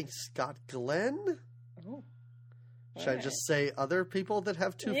I think Scott Glenn. Oh. Should I just say other people that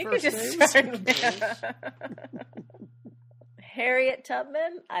have two You first could just names? start. Harriet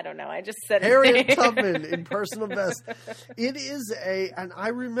Tubman? I don't know. I just said Harriet Tubman in Personal Best. It is and I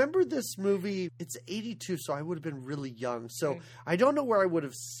remember this movie, it's 82, so I would have been really young. So I don't know where I would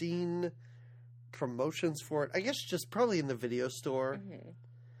have seen promotions for it. I guess just probably in the video store. Mm-hmm.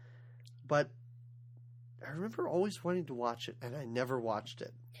 But I remember always wanting to watch it, and I never watched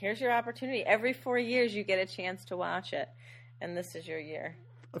it. Here's your opportunity. Every 4 years, you get a chance to watch it, and this is your year.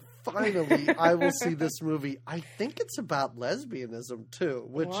 Finally, I will see this movie. I think it's about lesbianism, too,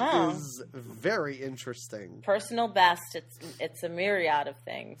 which is very interesting. Personal best, it's a myriad of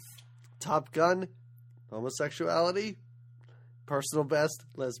things. Top Gun, homosexuality. Personal best,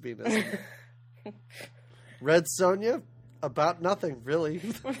 lesbianism. Red Sonja, about nothing, really.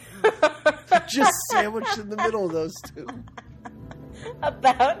 Just sandwiched in the middle of those two.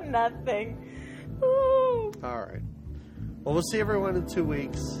 About nothing. Ooh. All right. Well, we'll see everyone in 2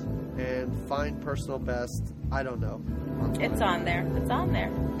 weeks and find personal best. I don't know. It's on there. It's on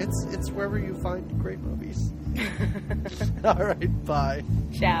there. It's wherever you find great movies. All right. Bye.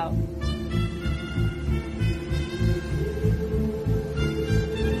 Ciao.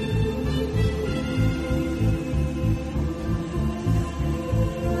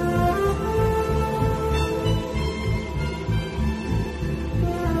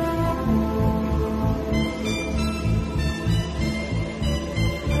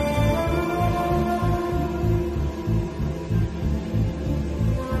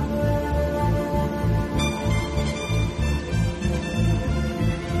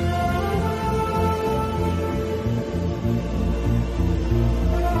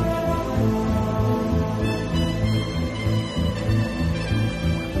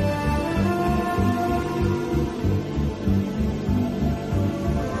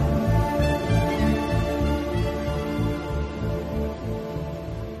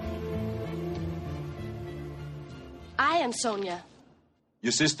 Sonja.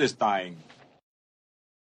 Your sister's dying.